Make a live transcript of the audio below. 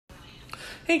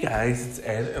Hey guys, it's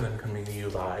Ed, and I'm coming to you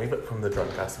live from the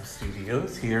Drunk Gossip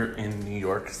Studios here in New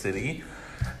York City.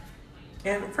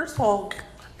 And first of all,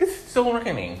 it's still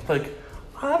raining.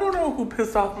 I don't know who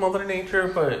pissed off Mother Nature,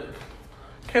 but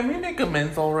can we make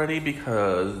amends already?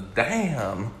 Because,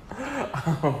 damn.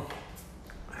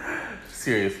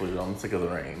 Seriously, I'm sick of the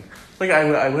rain.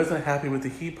 I wasn't happy with the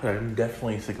heat, but I'm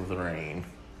definitely sick of the rain.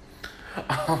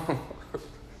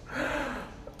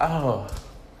 Oh.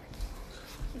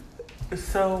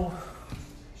 So,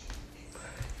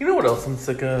 you know what else I'm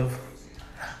sick of?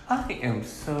 I am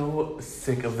so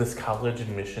sick of this college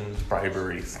admissions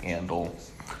bribery scandal.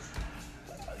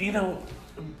 You know,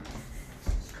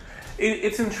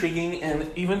 it's intriguing, and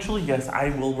eventually, yes, I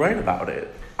will write about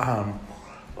it.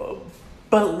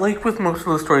 But like with most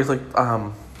of the stories, the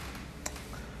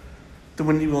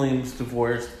Wendy Williams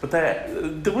divorce, but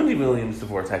the Wendy Williams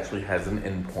divorce actually has an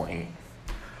endpoint.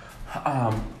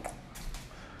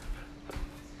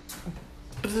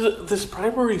 This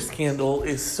bribery scandal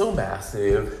is so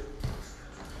massive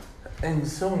and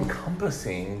so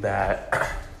encompassing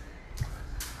that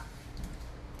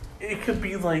it could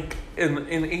be like an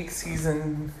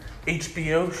 8-season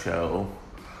HBO show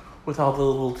with all the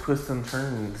little twists and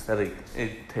turns that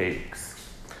it takes.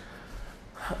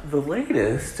 The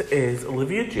latest is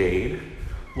Olivia Jade,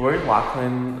 Lori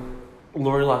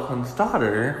Loughlin's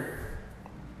daughter,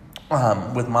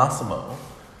 with Massimo.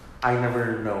 I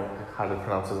never know how to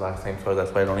pronounce his last name, so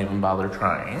that's why I don't even bother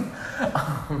trying.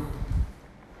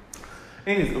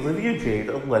 Anyways, Olivia Jade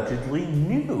allegedly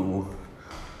knew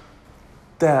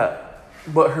that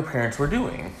what her parents were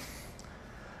doing.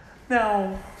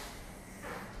 Now,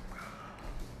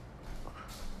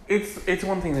 it's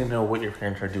one thing to know what your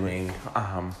parents are doing,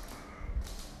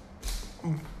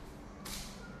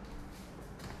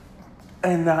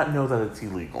 and not know that it's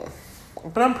illegal.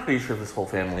 But I'm pretty sure this whole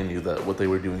family knew that what they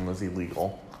were doing was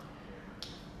illegal.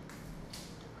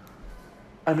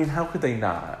 I mean, how could they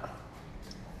not?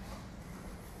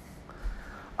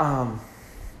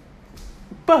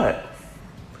 But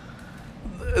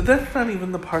that's not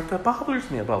even the part that bothers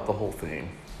me about the whole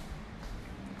thing.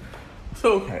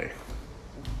 So, okay.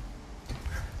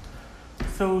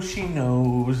 So she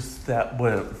knows that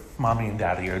what mommy and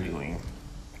daddy are doing.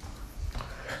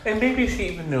 And maybe she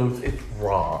even knows it's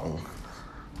wrong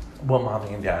what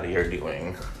mommy and daddy are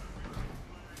doing.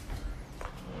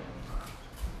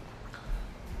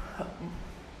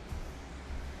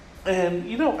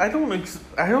 And, I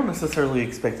don't necessarily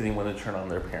expect anyone to turn on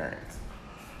their parents.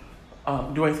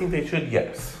 Do I think they should?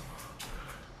 Yes.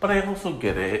 But I also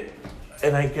get it,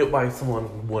 and I get why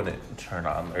someone wouldn't turn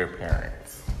on their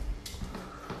parents.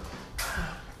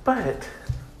 But,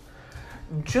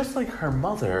 just like her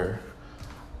mother,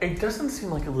 it doesn't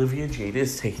seem like Olivia Jade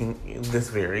is taking this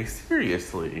very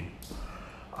seriously.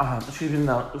 She's been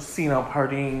seen out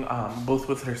partying both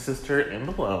with her sister and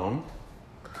alone.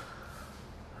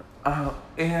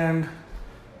 And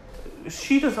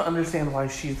she doesn't understand why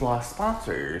she's lost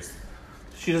sponsors.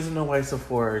 She doesn't know why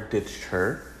Sephora ditched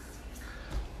her.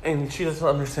 And she doesn't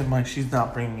understand why she's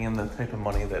not bringing in the type of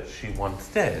money that she once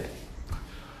did.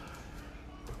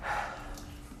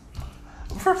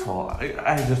 First of all,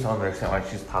 I just don't understand why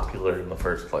she's popular in the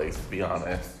first place, to be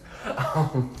honest.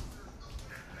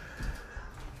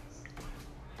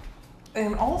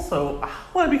 And also,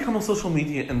 how do I become a social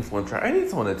media influencer? I need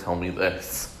someone to tell me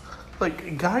this.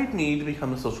 Guide me to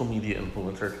become a social media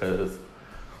influencer, because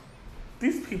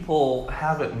these people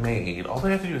have it made. All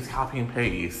they have to do is copy and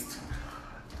paste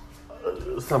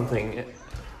something.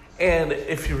 And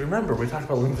if you remember, we talked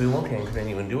about Lindsay Lohan couldn't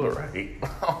even do it right.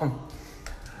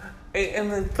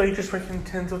 And then they just making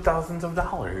tens of thousands of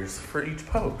dollars for each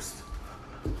post.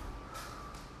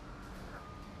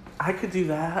 I could do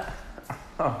that.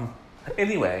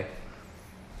 Anyway.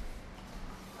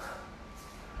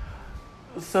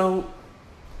 So,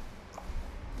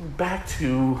 back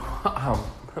to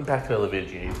Olivia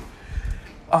Jade.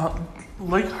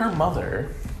 Like her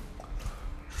mother,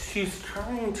 she's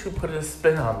trying to put a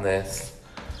spin on this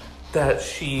that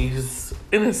she's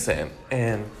innocent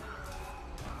and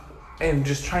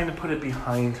just trying to put it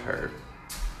behind her.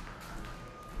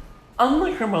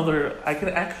 Unlike her mother, I can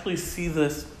actually see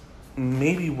this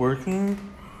maybe working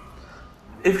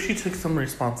if she took some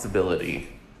responsibility.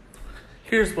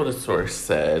 Here's what a source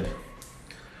said.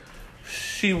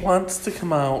 She wants to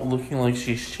come out looking like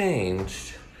she's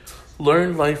changed,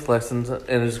 learned life lessons,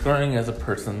 and is growing as a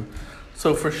person.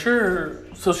 She for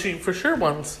sure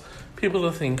wants people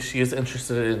to think she is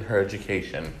interested in her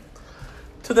education.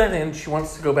 To that end, she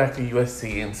wants to go back to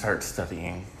USC and start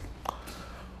studying.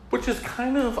 Which is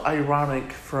kind of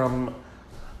ironic from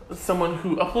someone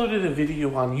who uploaded a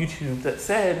video on YouTube that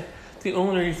said the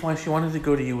only reason why she wanted to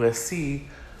go to USC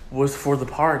was for the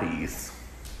parties.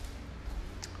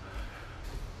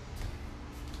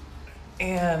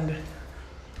 And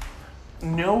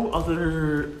no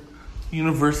other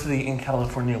university in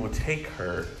California would take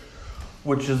her,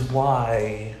 which is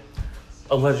why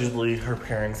allegedly her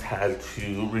parents had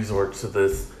to resort to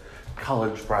this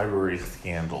college bribery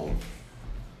scandal.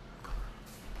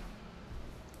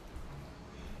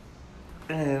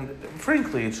 And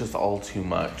frankly, it's just all too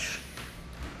much.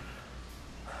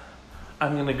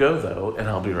 I'm gonna go though, and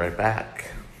I'll be right back.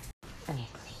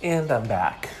 And I'm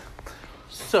back.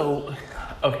 So,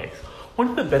 okay, one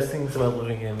of the best things about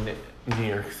living in New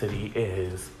York City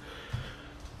is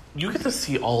you get to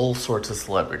see all sorts of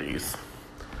celebrities.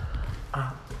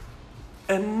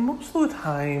 And most of the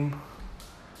time,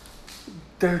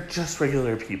 they're just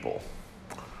regular people.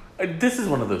 This is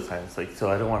one of those times, like,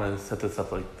 so I don't want to set this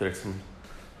up like there's some...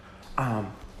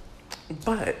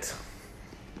 but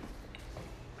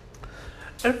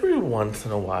every once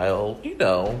in a while, you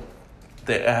know,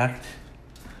 they act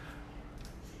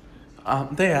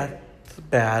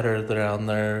bad, or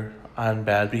they're on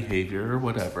bad behavior or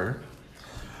whatever.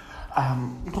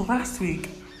 But last week,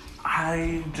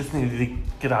 I just needed to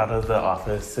get out of the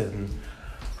office and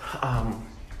kind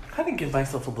of give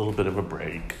myself a little bit of a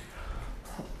break.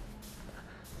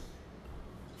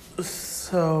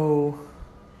 So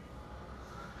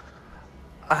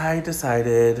I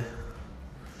decided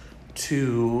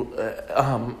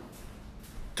to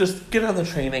just get on the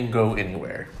train and go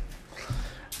anywhere.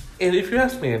 And if you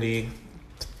ask Mandy,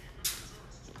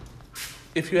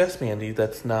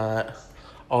 that's not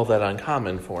all that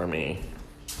uncommon for me.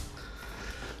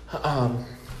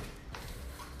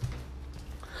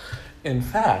 In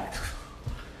fact,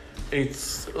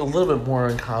 it's a little bit more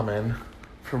uncommon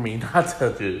for me not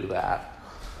to do that.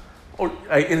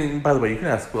 And by the way, you can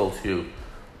ask Will too.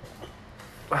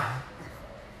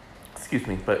 Excuse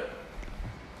me, but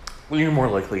you're more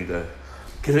likely to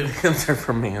get an answer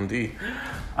from Mandy.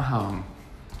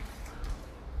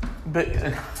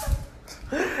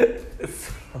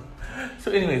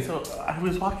 So anyway, I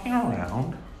was walking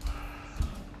around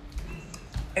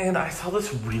and I saw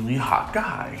this really hot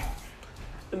guy.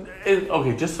 And,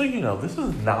 okay, just so you know, this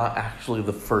is not actually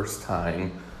the first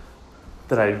time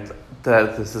that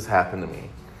this has happened to me.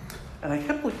 And I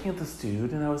kept looking at this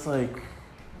dude and I was like,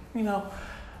 you know,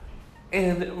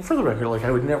 and for the record, like,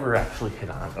 I would never actually hit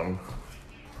on him.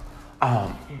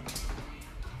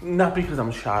 Not because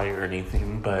I'm shy or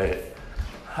anything, but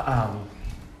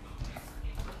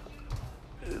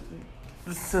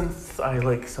since I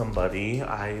like somebody,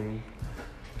 I'm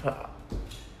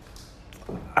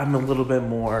a little bit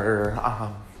more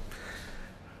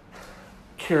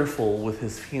careful with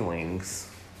his feelings.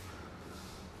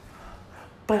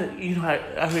 But, you know,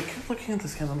 I kept looking at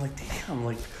this guy and I'm like, damn,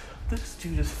 like, this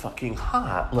dude is fucking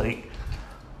hot. Like,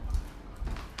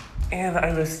 and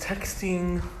I was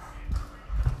texting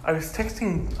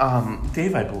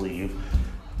Dave, I believe,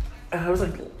 and I was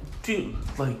like, dude,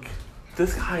 like,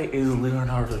 this guy is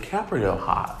Leonardo DiCaprio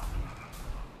hot.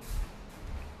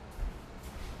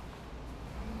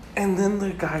 And then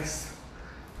the guy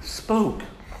spoke.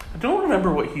 I don't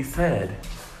remember what he said,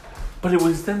 but it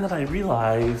was then that I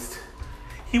realized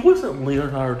he wasn't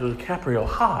Leonardo DiCaprio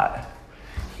hot.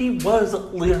 He was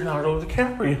Leonardo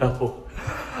DiCaprio.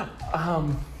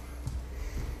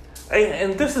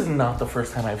 And this is not the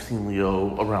first time I've seen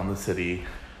Leo around the city.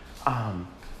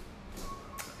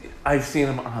 I've seen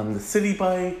him on the city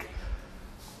bike.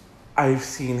 I've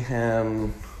seen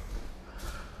him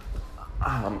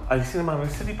on a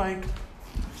city bike.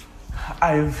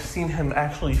 I've seen him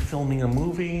actually filming a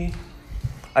movie.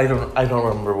 I don't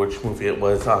remember which movie it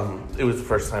was. It was the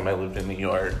first time I lived in New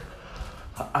York.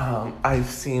 I've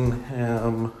seen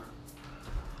him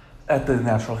at the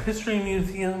Natural History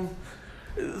Museum.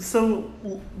 So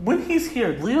when he's here,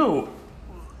 Leo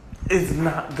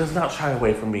does not shy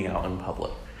away from being out in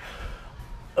public.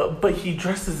 But he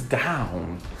dresses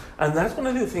down, and that's one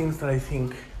of the things that I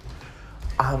think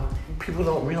people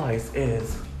don't realize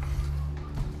is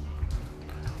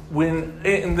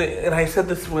and I said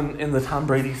this when in the Tom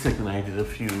Brady segment I did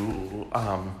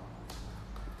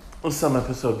some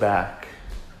episode back.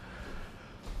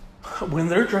 When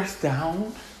they're dressed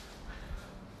down,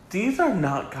 these are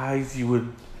not guys you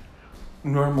would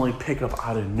normally pick up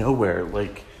out of nowhere.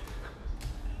 Like,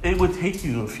 it would take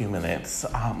you a few minutes.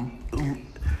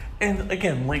 And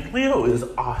again, like, Leo is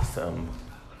awesome.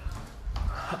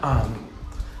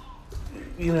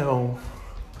 You know,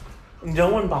 no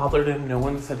one bothered him. No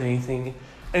one said anything.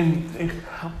 And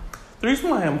the reason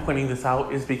why I'm pointing this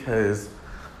out is because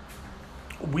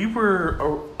we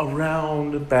were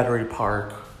around Battery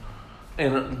Park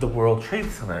and the World Trade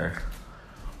Center,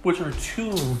 which are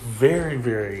two very,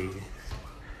 very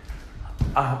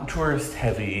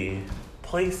tourist-heavy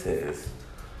places.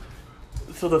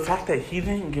 So the fact that he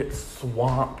didn't get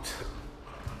swamped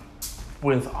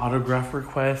with autograph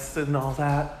requests and all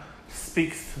that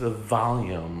speaks to the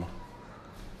volume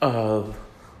of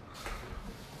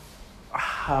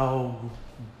how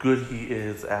good he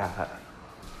is at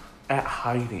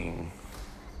hiding.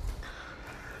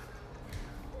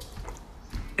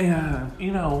 And,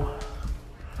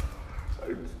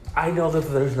 I know that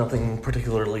there's nothing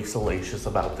particularly salacious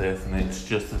about this, and it's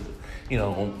just,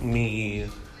 me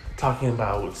talking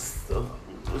about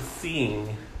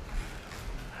seeing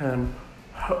him.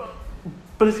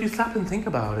 But if you stop and think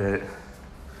about it,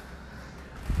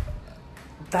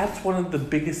 that's one of the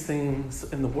biggest things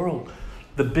in the world.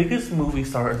 The biggest movie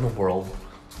star in the world,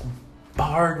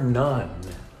 bar none,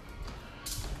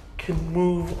 can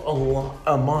move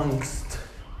amongst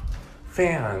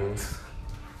fans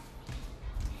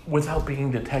without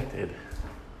being detected.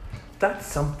 That's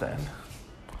something.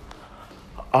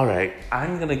 All right,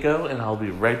 I'm gonna go and I'll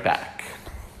be right back.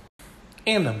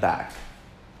 And I'm back.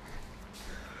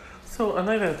 So, A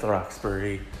Night at the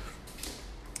Roxbury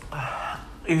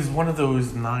is one of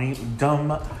those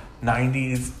dumb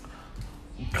 90s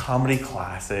comedy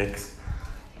classics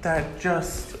that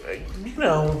just,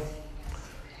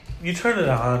 you turn it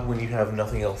on when you have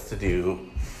nothing else to do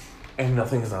and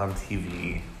nothing's on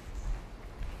TV.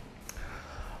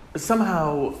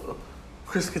 Somehow,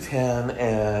 Chris Kattan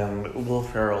and Will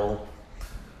Ferrell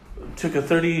took a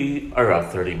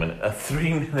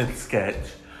 3-minute sketch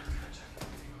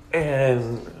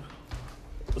and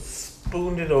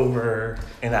spooned it over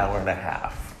an hour and a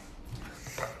half.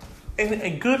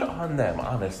 And good on them,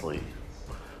 honestly.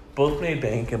 Both made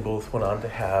bank and both went on to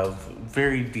have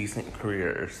very decent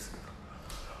careers.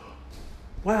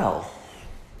 Well,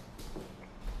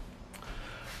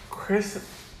 Chris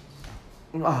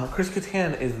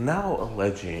Kattan is now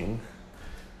alleging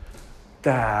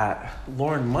that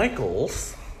Lorne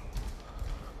Michaels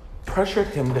pressured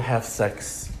him to have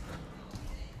sex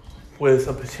with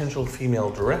a potential female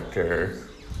director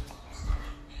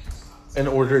in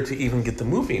order to even get the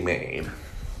movie made.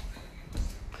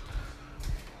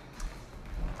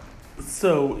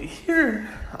 So here,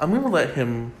 I'm going to let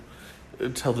him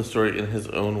tell the story in his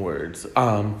own words.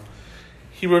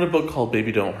 He wrote a book called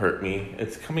Baby Don't Hurt Me.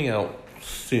 It's coming out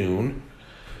soon.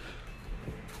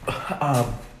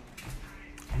 The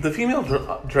female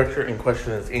director in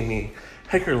question is Amy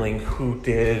Heckerling, who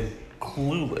did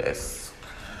Clueless.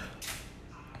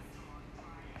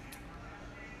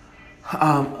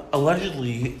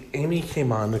 Allegedly, Amy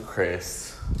came on to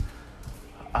Chris,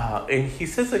 and he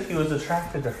says that he was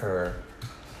attracted to her,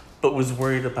 but was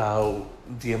worried about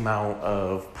the amount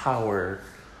of power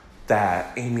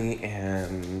that Amy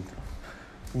and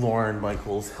Lorne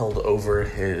Michaels held over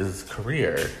his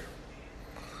career.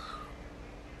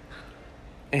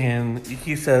 And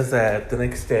he says that the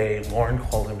next day, Lorne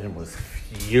called him and was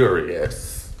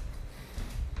furious.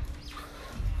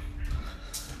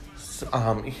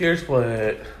 Here's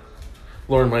what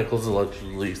Lorne Michaels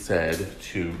allegedly said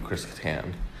to Chris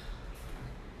Kattan.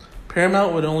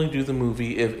 Paramount would only do the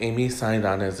movie if Amy signed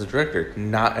on as a director,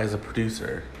 not as a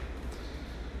producer.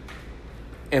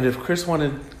 And if Chris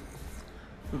wanted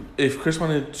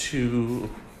to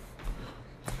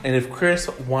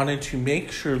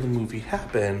make sure the movie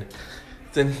happened,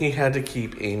 then he had to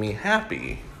keep Amy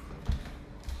happy.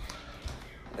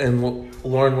 And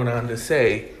Lorne went on to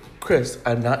say, Chris,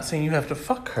 I'm not saying you have to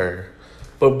fuck her,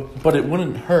 but it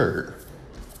wouldn't hurt.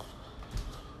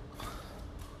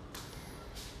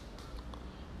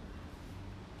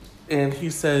 And he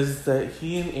says that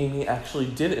he and Amy actually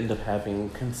did end up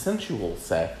having consensual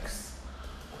sex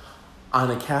on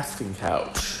a casting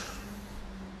couch.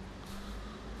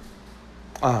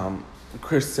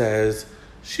 Chris says,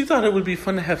 she thought it would be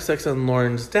fun to have sex on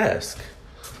Lorne's desk.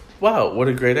 Wow, what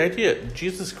a great idea.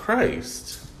 Jesus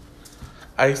Christ.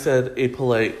 I said a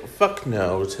polite fuck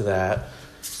no to that.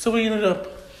 So we ended up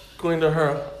going to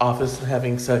her office and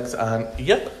having sex on,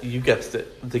 yep, you guessed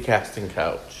it, the casting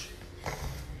couch.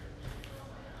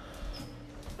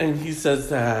 And he says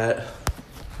that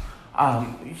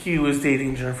he was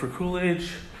dating Jennifer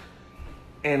Coolidge,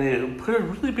 and it put a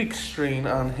really big strain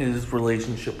on his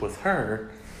relationship with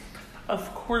her.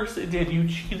 Of course it did. You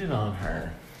cheated on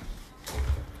her.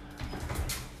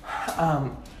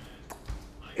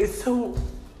 It's so...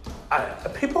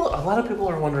 a lot of people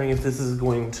are wondering if this is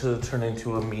going to turn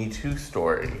into a Me Too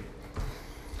story.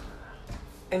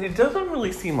 And it doesn't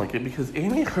really seem like it, because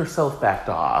Amy herself backed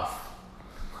off.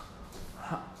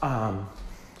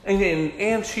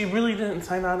 And she really didn't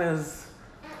sign on as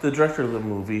the director of the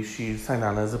movie. She signed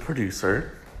on as a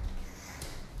producer.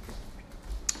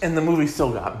 And the movie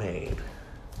still got made.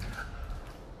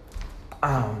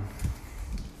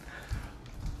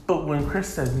 But when Chris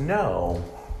said no,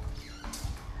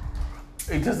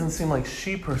 it doesn't seem like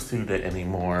she pursued it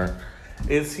anymore.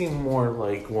 It seemed more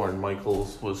like Lorne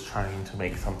Michaels was trying to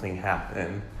make something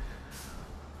happen.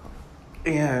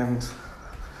 And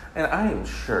I am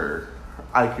sure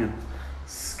I could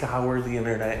scour the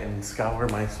internet and scour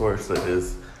my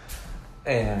sources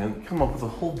and come up with a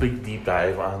whole big deep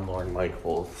dive on Lorne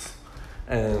Michaels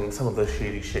and some of the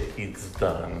shady shit he's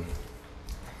done.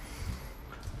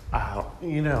 I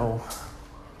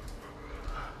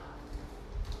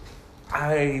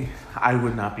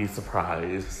would not be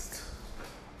surprised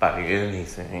by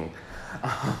anything.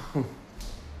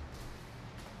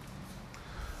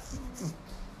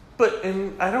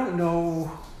 And I don't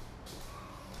know.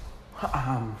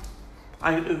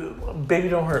 Baby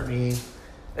Don't Hurt Me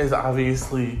is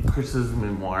obviously Chris's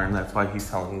memoir, and that's why he's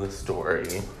telling this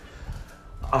story.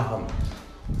 And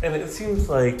it seems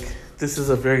like this is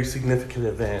a very significant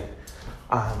event.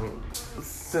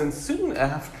 Since soon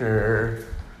after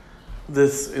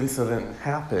this incident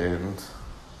happened,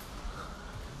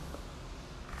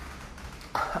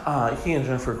 he and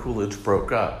Jennifer Coolidge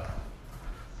broke up.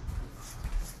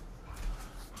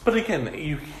 But again,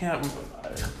 you can't...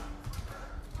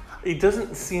 It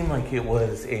doesn't seem like it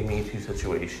was a Me Too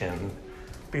situation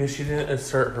because she didn't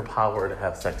assert her power to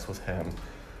have sex with him.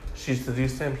 She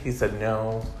seduced him, he said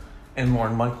no, and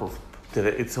Lorne Michaels did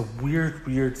it. It's a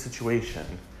weird situation.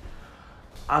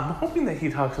 I'm hoping that he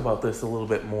talks about this a little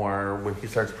bit more when he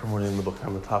starts promoting the book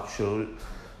on the talk show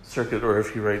circuit, or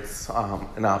if he writes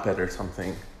an op-ed or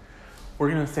something. We're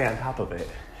going to stay on top of it,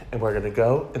 and we're going to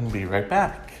go and be right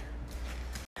back.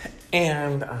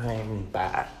 And I'm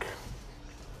back.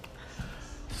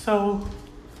 So,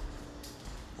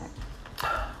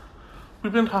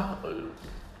 we've been talking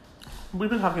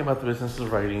about the business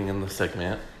of writing in the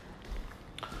segment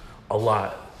a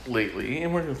lot lately,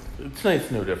 and tonight's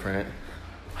no different.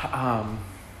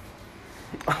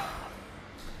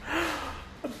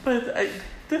 But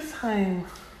this time,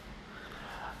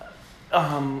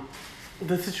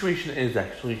 the situation is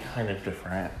actually kind of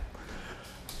different.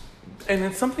 And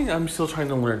it's something I'm still trying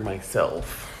to learn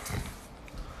myself.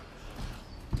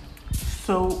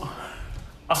 So,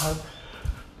 I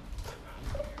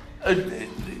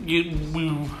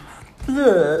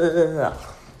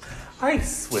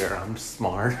swear I'm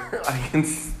smart. I can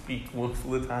speak most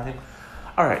of the time.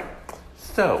 All right.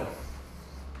 So,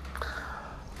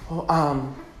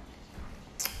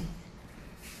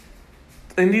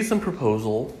 Indecent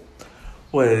Proposal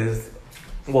is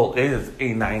a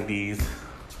 90s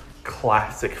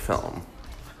classic film.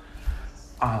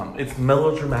 It's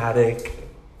melodramatic.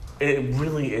 It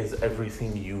really is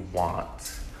everything you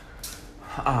want.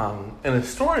 In a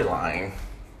storyline,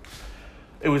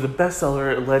 it was a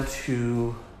bestseller. It led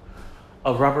to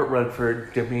a Robert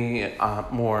Redford, Demi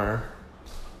Moore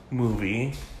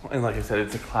movie, and like I said,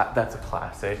 that's a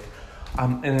classic.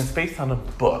 And it's based on a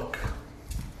book.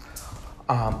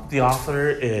 The author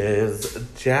is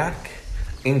Jack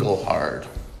Engelhard,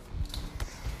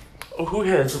 who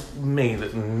has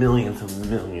made millions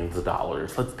and millions of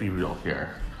dollars, let's be real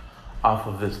here, off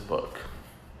of this book.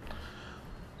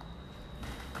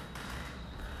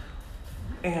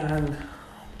 And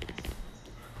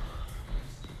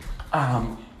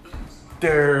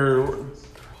they're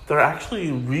actually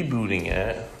rebooting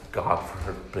it. God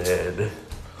forbid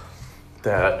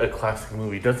that a classic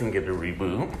movie doesn't get a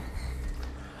reboot.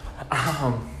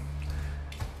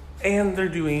 And they're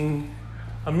doing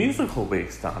a musical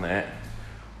based on it,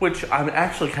 which I'm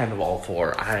actually kind of all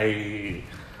for.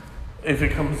 If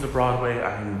it comes to Broadway,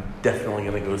 I'm definitely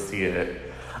going to go see it.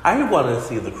 I want to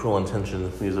see the Cruel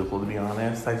Intentions musical, to be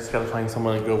honest. I just got to find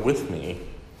someone to go with me.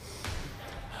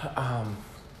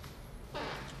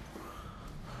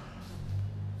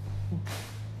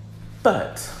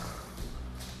 But,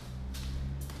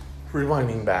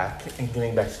 rewinding back and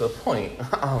getting back to the point,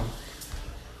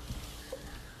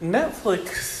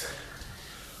 Netflix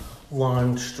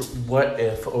launched What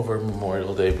If over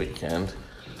Memorial Day weekend,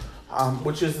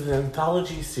 which is an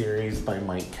anthology series by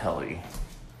Mike Kelley.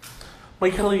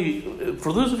 Mike Kelley,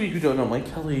 for those of you who don't know,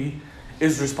 Mike Kelley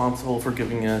is responsible for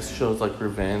giving us shows like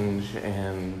Revenge,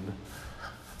 and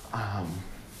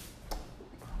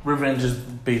Revenge is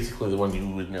basically the one you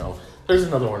would know. There's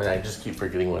another one, and I just keep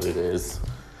forgetting what it is.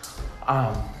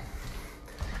 And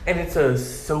it's a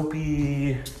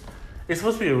soapy... It's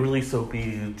supposed to be a really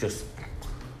soapy, just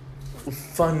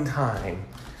fun time.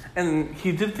 And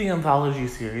he did the anthology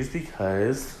series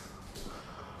because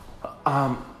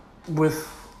with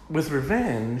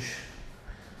Revenge,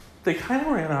 they kind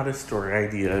of ran out of story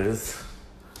ideas,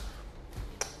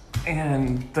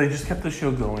 and they just kept the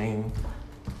show going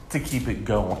to keep it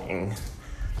going.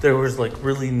 There was like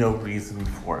really no reason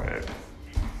for it.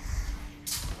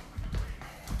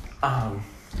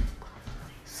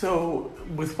 So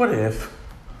with What If,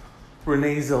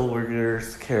 Renee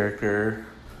Zellweger's character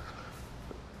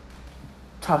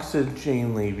talks to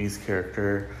Jane Levy's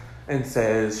character and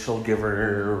says she'll give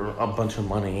her a bunch of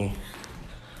money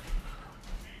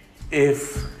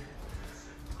if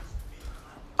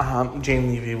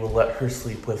Jane Levy will let her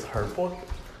sleep with her boy.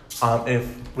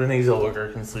 If Renee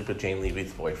Zellweger can sleep with Jane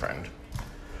Levy's boyfriend.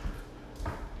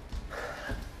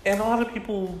 And a lot of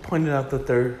people pointed out that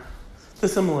the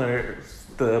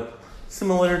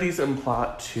similarities in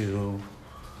plot to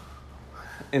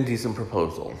Indecent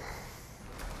Proposal.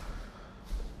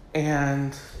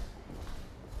 And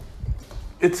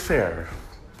it's fair.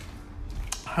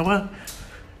 However,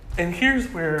 and here's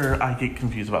where I get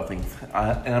confused about things.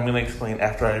 And I'm going to explain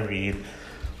after I read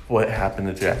what happened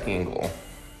to Jack Engel.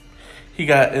 He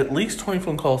got at least 20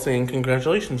 phone calls saying,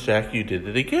 "Congratulations, Jack, you did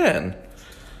it again."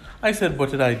 I said,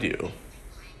 "What did I do?"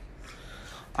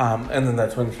 And then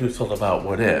that's when he was told about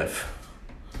What If.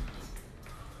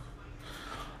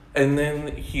 And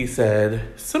then he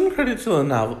said, "Some credit to the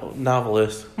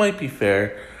novelist might be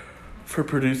fair for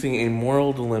producing a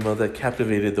moral dilemma that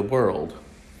captivated the world."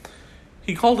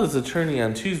 He called his attorney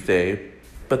on Tuesday,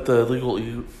 but the legal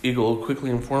eagle quickly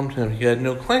informed him he had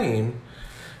no claim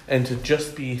and to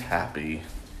just be happy.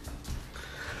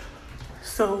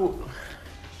 So,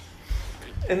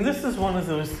 and this is one of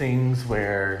those things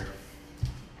where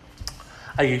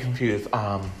I get confused.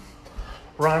 Ron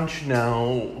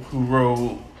Chernow, who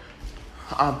wrote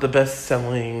the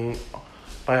best-selling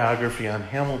biography on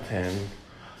Hamilton,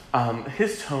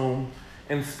 his tome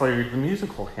inspired the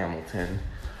musical Hamilton.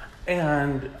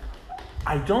 And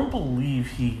I don't believe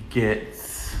he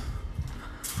gets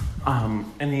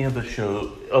any of the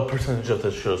show, a percentage of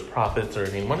the show's profits or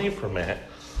any money from it.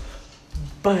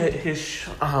 But his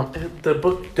the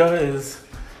book does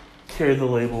carry the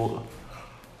label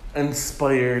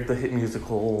inspired the hit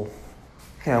musical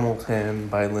Hamilton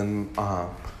by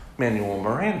Lin-Manuel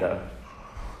Miranda.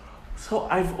 So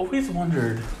I've always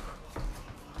wondered,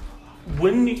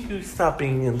 when do you stop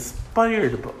being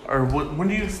inspired, or when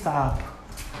do you stop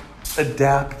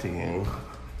adapting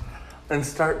and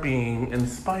start being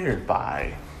inspired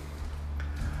by?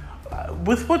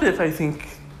 With What If, I think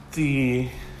the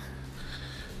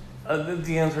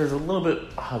answer is a little bit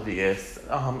obvious,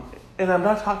 and I'm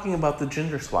not talking about the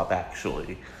gender swap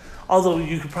actually, although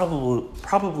you could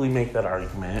probably make that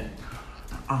argument.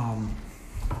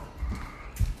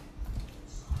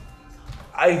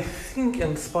 I think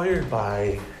inspired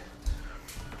by,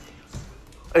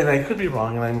 and I could be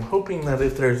wrong, and I'm hoping that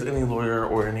if there's any lawyer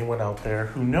or anyone out there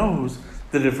who knows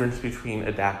the difference between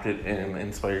adapted and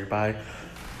inspired by,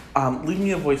 leave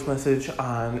me a voice message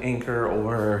on Anchor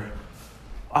or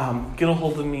get a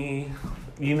hold of me.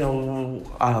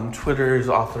 Twitter is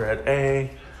AuthorEdA,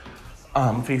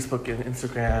 Facebook and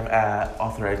Instagram at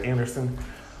AuthorEdAnderson.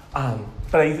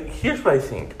 But here's what I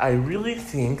think. I really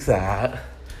think that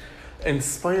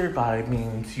inspired by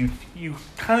means you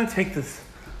kind of take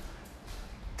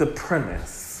the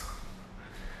premise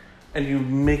and you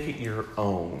make it your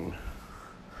own.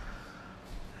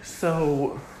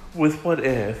 So with What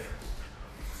If,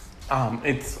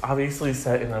 it's obviously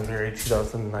set in a very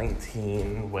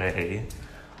 2019 way.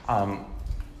 None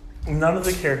of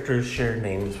the characters share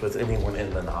names with anyone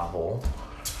in the novel.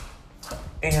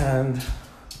 And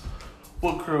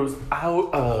what grows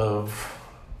out of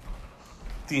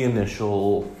the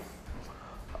initial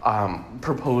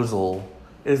proposal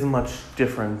is much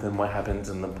different than what happens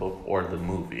in the book or the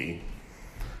movie.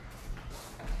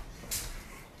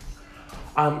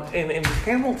 And in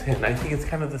Hamilton, I think it's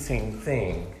kind of the same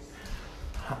thing.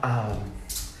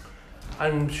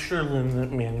 I'm sure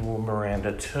Lin-Manuel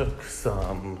Miranda took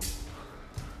some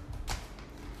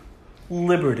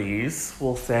liberties,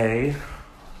 we'll say.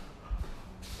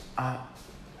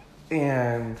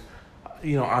 And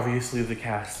obviously the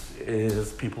cast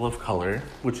is people of color,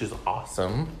 which is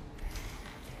awesome.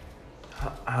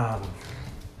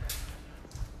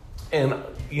 And,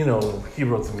 he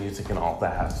wrote the music and all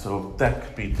that, so that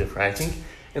could be different. I think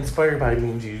inspired by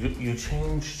means you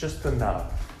change just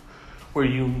enough where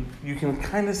you can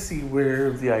kind of see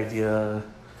where the idea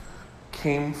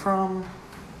came from,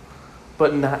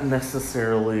 but not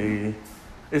necessarily,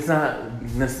 it's not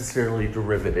necessarily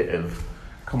derivative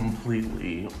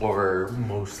completely or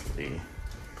mostly.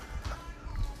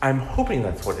 I'm hoping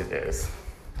that's what it is.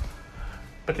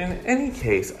 But in any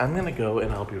case, I'm gonna go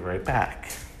and I'll be right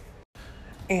back.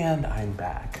 And I'm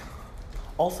back.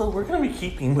 Also, we're gonna be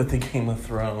keeping with the Game of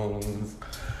Thrones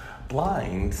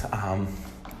blinds.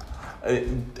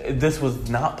 This was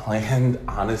not planned,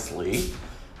 honestly.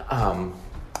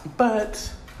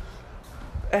 But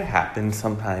it happens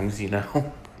sometimes, you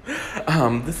know.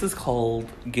 This is called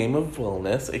Game of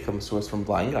Wellness. It comes to us from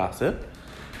Blind Gossip.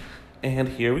 And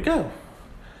here we go.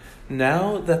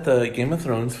 Now that the Game of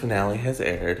Thrones finale has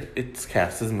aired, its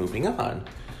cast is moving on.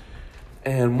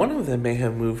 And one of them may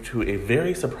have moved to a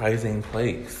very surprising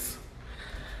place.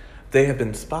 They have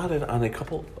been spotted a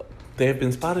couple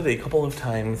of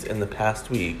times in the past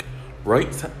week,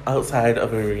 right outside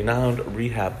of a renowned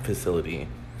rehab facility.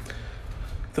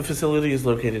 The facility is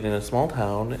located in a small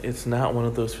town. It's not one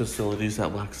of those facilities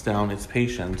that locks down its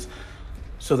patients,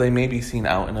 so they may be seen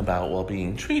out and about while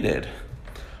being treated.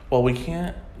 While we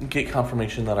can't get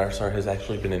confirmation that our star has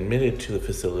actually been admitted to the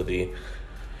facility,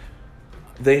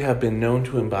 they have been known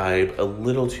to imbibe a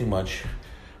little too much,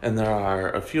 and there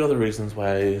are a few other reasons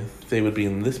why they would be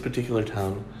in this particular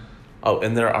town. Oh,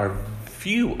 and there are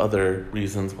few other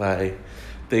reasons why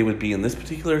they would be in this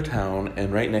particular town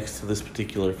and right next to this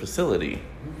particular facility.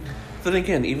 Then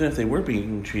again, even if they were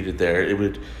being treated there, it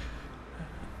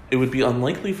would be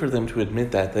unlikely for them to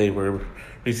admit that they were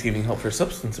receiving help for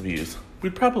substance abuse.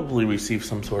 We'd probably receive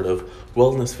some sort of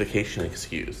wellness vacation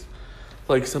excuse,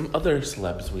 like some other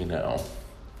celebs we know.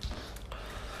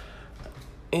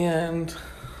 And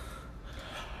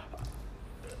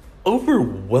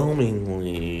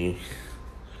overwhelmingly,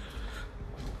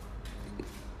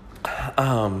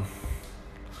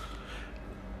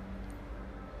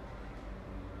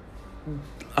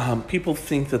 people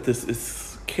think that this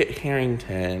is Kit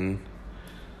Harington.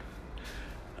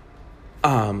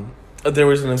 There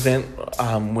was an event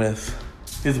with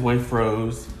his wife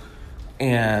Rose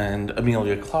and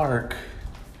Amelia Clark,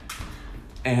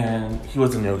 and he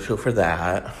was a no-show for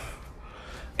that.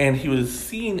 And he was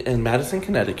seen in Madison,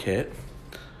 Connecticut,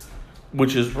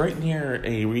 which is right near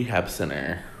a rehab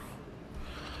center.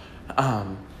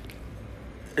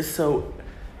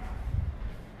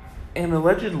 And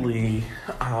allegedly,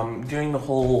 during the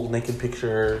whole naked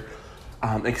picture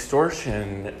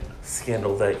extortion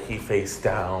scandal that he faced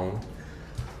down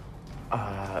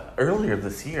earlier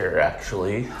this year,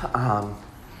 actually,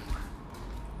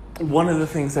 one of the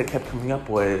things that kept coming up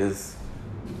was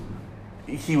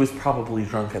he was probably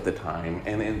drunk at the time.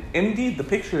 And indeed, the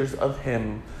pictures of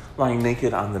him lying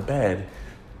naked on the bed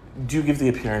do give the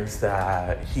appearance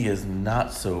that he is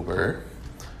not sober.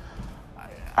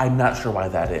 I'm not sure why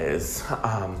that is.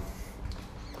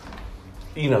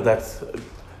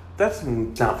 That's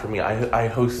not for me. I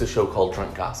host a show called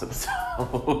Drunk Gossip,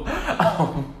 so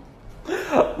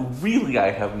really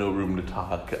I have no room to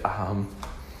talk.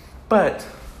 But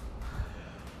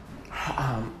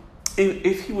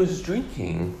if he was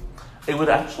drinking, it would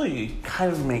actually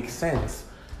kind of make sense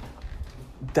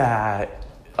that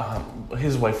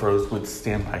his wife Rose would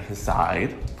stand by his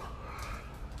side,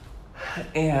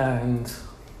 and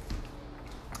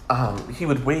he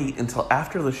would wait until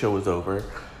after the show was over,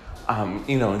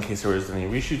 in case there was any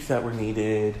reshoots that were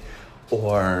needed,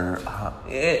 or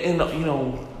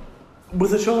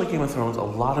with a show like Game of Thrones, a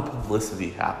lot of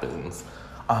publicity happens.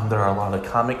 There are a lot of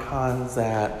Comic Cons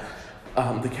that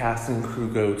the cast and crew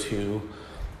go to.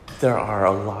 There are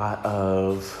a lot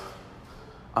of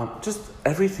just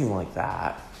everything like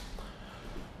that.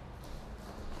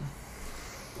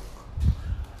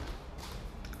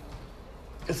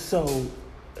 So,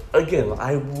 again,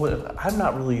 I'm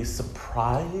not really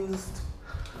surprised.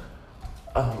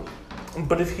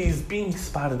 But if he's being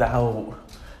spotted out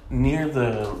near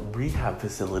the rehab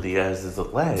facility, as is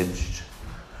alleged,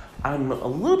 I'm a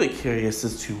little bit curious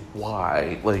as to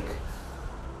why. Like,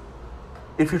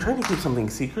 if you're trying to keep something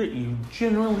secret, you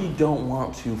generally don't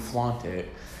want to flaunt it.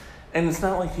 And it's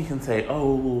not like he can say,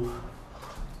 I'm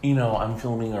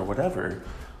filming or whatever.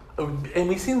 And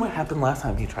we've seen what happened last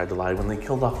time he tried to lie when they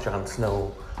killed off Jon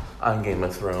Snow on Game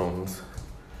of Thrones.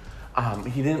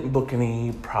 He didn't book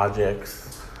any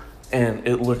projects, and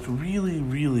it looked really,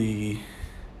 really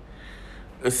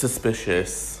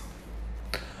suspicious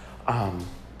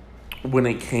when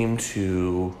it came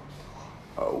to,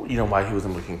 why he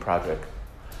wasn't booking projects.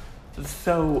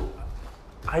 So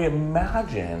I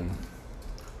imagine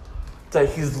that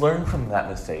he's learned from that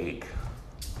mistake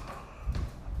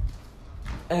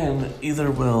and either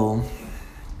will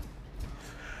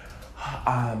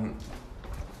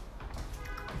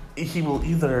he will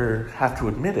either have to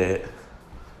admit it,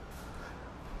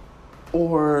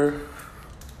 or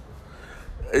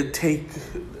take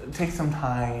some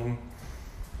time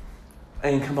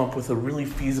and come up with a really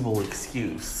feasible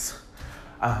excuse.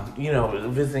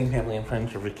 Visiting family and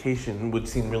friends for vacation would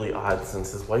seem really odd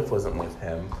since his wife wasn't with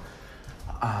him,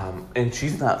 and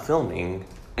she's not filming,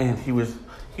 and he was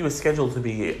scheduled to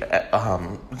be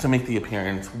to make the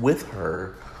appearance with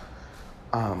her.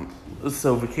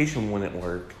 So vacation wouldn't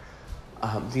work.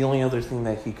 The only other thing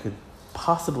that he could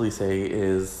possibly say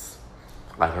is,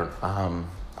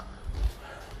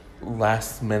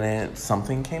 last minute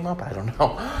something came up. I don't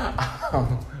know.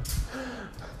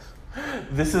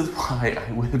 This is why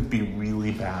I would be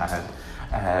really bad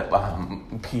at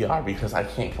PR, because I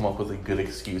can't come up with a good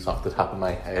excuse off the top of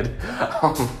my head.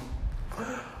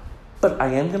 But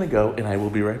I am going to go, and I will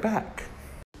be right back.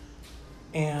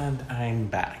 And I'm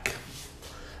back.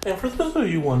 And for those of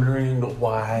you wondering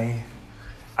why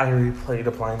I replayed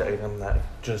a blind item that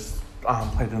just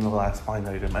played in the last blind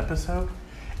item episode,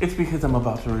 it's because I'm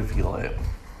about to reveal it.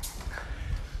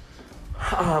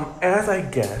 As I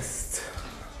guessed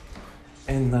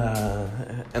in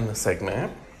the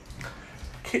segment,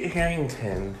 Kit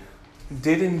Harington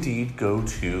did indeed go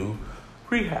to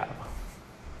rehab.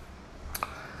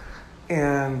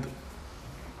 And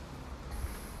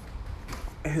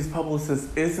his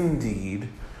publicist is indeed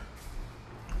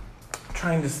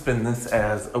trying to spin this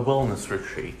as a wellness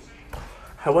retreat.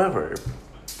 However,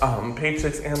 Page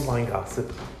Six and Blind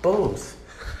Gossip both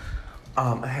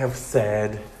have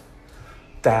said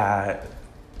that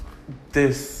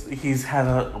he's had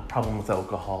a problem with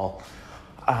alcohol,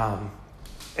 and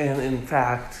in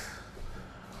fact,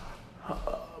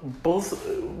 both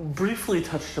briefly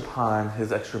touched upon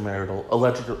his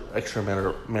alleged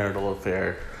extramarital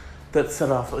affair that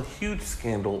set off a huge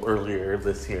scandal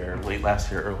late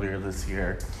last year, earlier this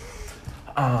year,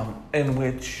 in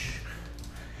which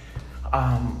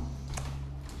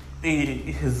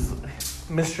his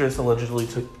mistress allegedly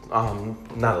took,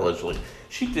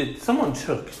 someone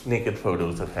took naked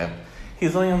photos of him.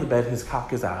 He's laying on the bed, his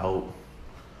cock is out.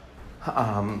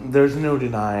 There's no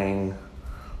denying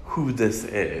who this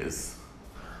is.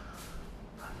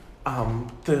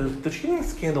 The cheating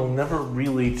scandal never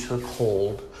really took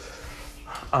hold,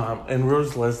 and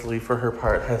Rose Leslie, for her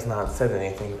part, has not said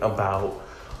anything about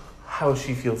how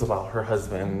she feels about her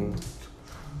husband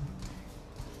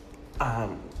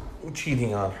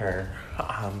cheating on her.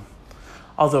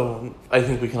 Although I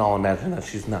think we can all imagine that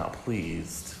she's not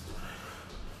pleased.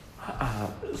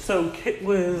 So Kit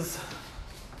was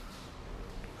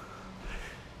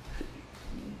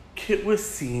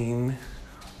seen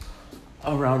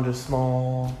around a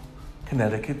small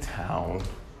Connecticut town.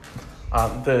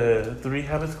 The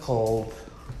rehab is called,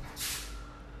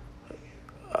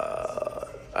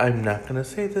 I'm not going to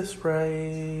say this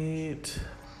right,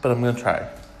 but I'm going to try.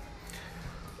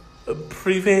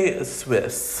 Privé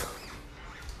Suisse.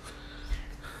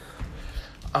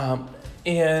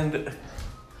 And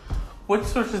what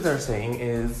sources are saying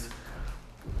is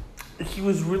he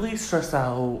was really stressed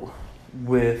out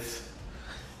with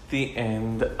the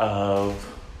end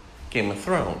of Game of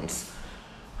Thrones.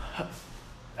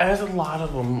 As a lot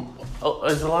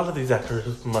of these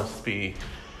actors must be,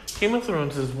 Game of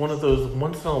Thrones is one of those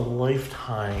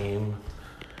once-in-a-lifetime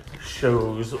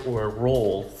shows or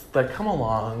roles that come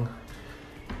along,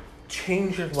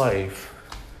 change your life.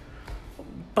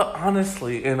 But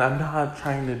honestly, and I'm not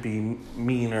trying to be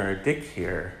mean or a dick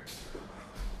here,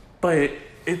 but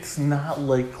it's not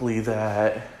likely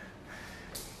that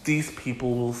these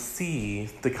people will see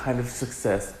the kind of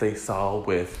success they saw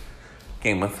with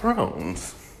Game of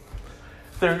Thrones.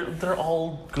 They're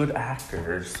all good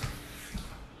actors.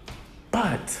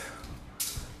 But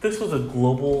this was a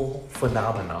global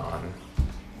phenomenon.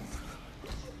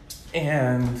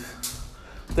 And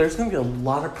there's going to be a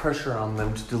lot of pressure on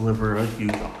them to deliver a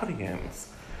huge audience.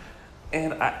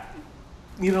 And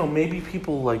maybe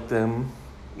people like them,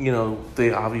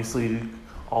 they obviously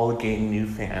all gain new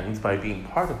fans by being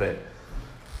part of it.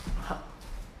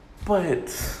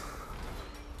 But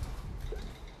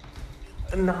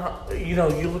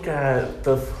you look at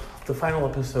the final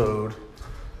episode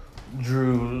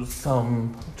drew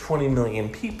some 20 million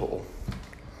people.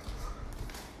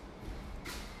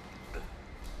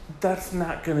 That's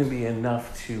not going to be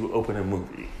enough to open a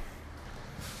movie.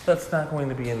 That's not going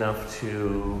to be enough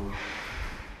to...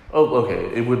 Oh,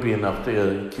 okay, it would be enough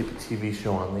to keep a TV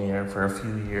show on the air for a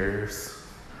few years.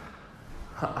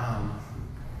 But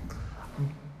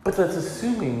that's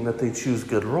assuming that they choose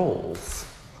good roles.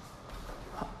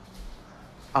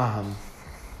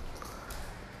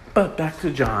 But back to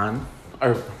John,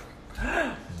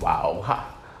 wow,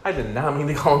 I did not mean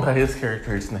to call him by his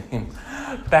character's name.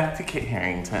 Back to Kit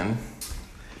Harington.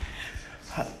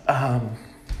 Um,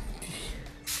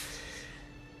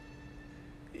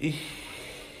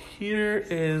 Here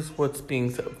is what's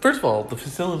being said. First of all, the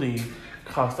facility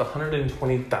costs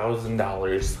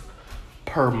 $120,000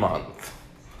 per month.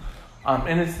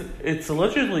 And it's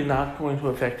allegedly not going to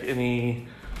affect any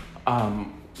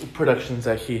productions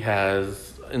that he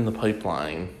has in the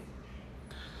pipeline.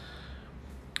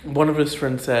 One of his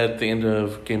friends said the end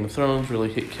of Game of Thrones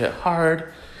really hit Kit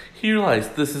hard. He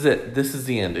realized this is it. This is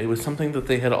the end. It was something that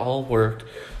they had all worked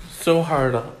so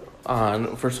hard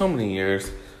on for so many years.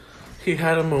 He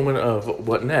had a moment of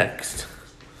what next.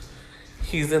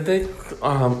 He's in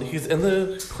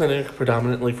the clinic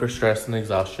predominantly for stress and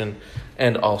exhaustion,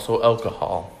 and also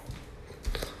alcohol.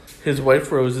 His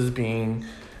wife Rose is being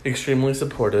extremely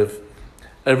supportive.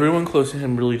 Everyone close to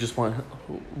him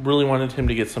really wanted him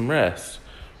to get some rest.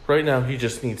 Right now, he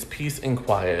just needs peace and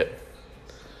quiet.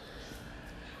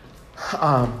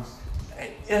 And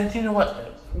you know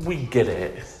what? We get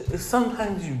it.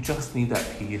 Sometimes you just need that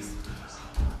peace.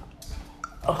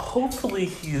 Hopefully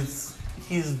he's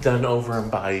done over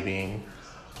imbibing.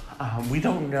 We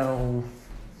don't know.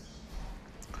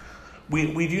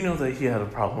 We do know that he had a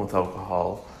problem with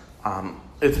alcohol.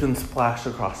 It's been splashed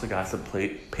across the gossip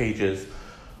pages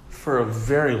for a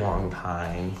very long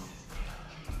time.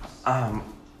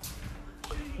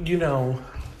 You know,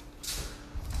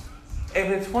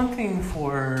 and it's one thing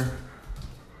for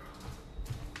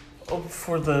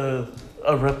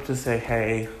a rep to say,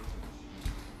 hey,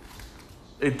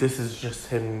 this is just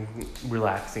him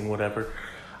relaxing, whatever.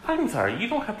 I'm sorry, you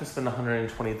don't have to spend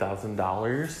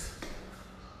 $120,000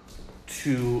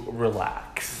 to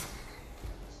relax.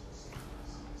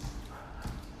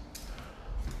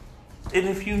 And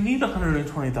if you need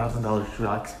 $120,000 to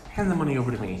relax, hand the money over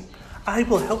to me. I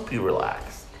will help you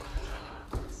relax.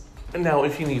 Now,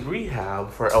 if you need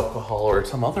rehab for alcohol or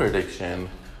some other addiction,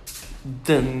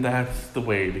 then that's the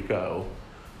way to go.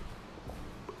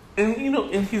 And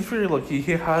and he's very lucky.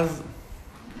 He has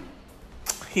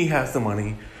the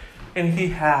money, and he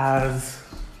has,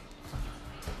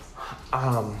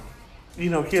 he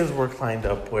has work lined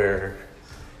up where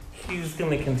he's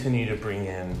going to continue to bring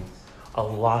in a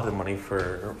lot of money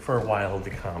for a while to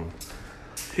come.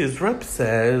 His rep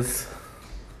says,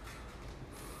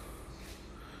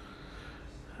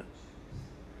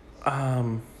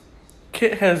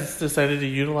 Kit has decided to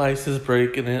utilize this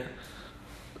break in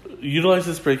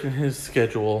his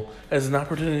schedule as an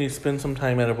opportunity to spend some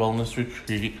time at a wellness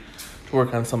retreat to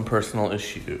work on some personal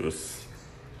issues.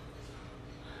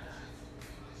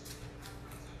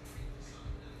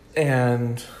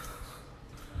 And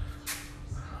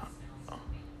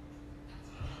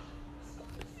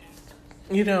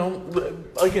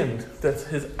again, that's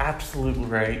his absolute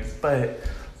right, but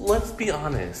let's be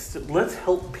honest. Let's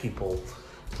help people.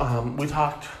 We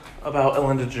talked about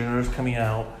Ellen DeGeneres coming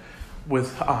out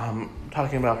with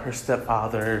talking about her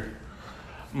stepfather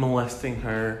molesting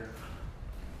her.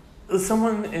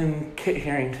 Someone in Kit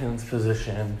Harington's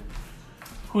position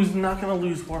who's not going to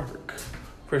lose work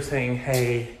for saying,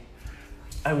 hey,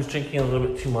 I was drinking a little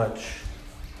bit too much.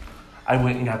 I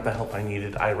went and got the help I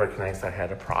needed. I recognized I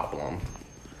had a problem.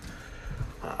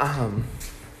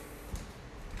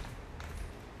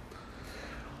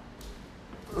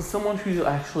 Someone who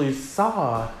actually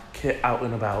saw Kit out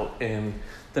and about in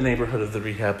the neighborhood of the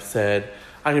rehab said,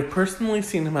 I have personally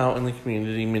seen him out in the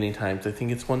community many times. I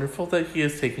think it's wonderful that he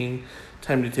is taking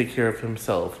time to take care of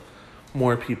himself.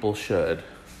 More people should.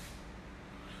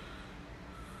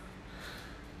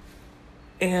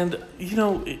 And,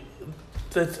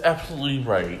 that's absolutely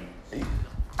right.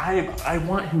 I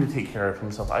want him to take care of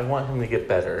himself. I want him to get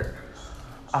better.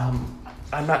 I'm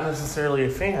not necessarily a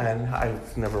fan.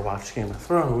 I've never watched Game of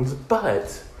Thrones,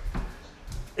 but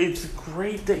it's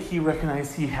great that he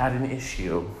recognized he had an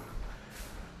issue.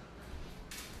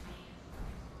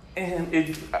 And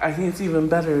I think it's even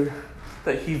better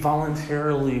that he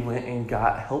voluntarily went and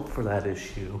got help for that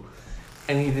issue,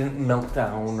 and he didn't melt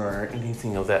down or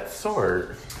anything of that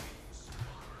sort.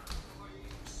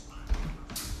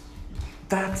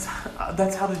 That's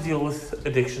how to deal with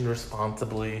addiction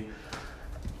responsibly.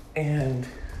 And,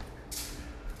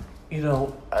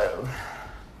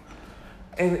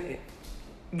 and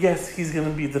yes, he's going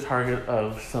to be the target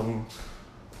of some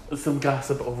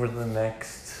gossip over the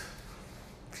next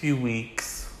few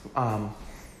weeks.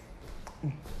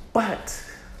 But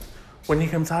when he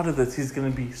comes out of this, he's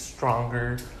going to be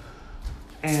stronger.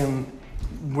 And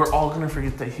we're all going to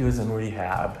forget that he was in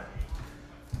rehab.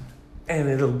 And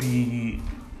it'll be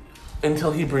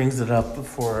until he brings it up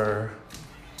for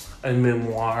a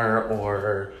memoir,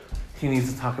 or he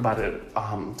needs to talk about it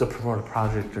to promote a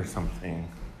project or something.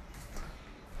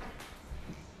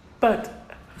 But,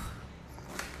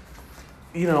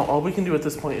 all we can do at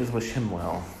this point is wish him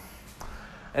well.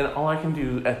 And all I can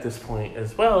do at this point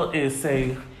as well is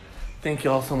say thank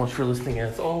you all so much for listening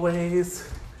as always.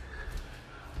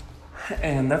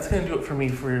 And that's going to do it for me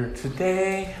for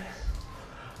today.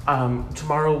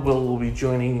 Tomorrow Will will be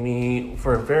joining me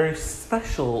for a very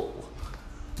special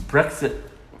Brexit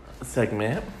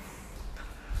segment.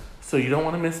 So you don't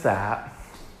want to miss that.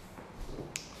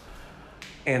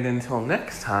 And until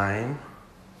next time,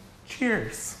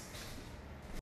 cheers.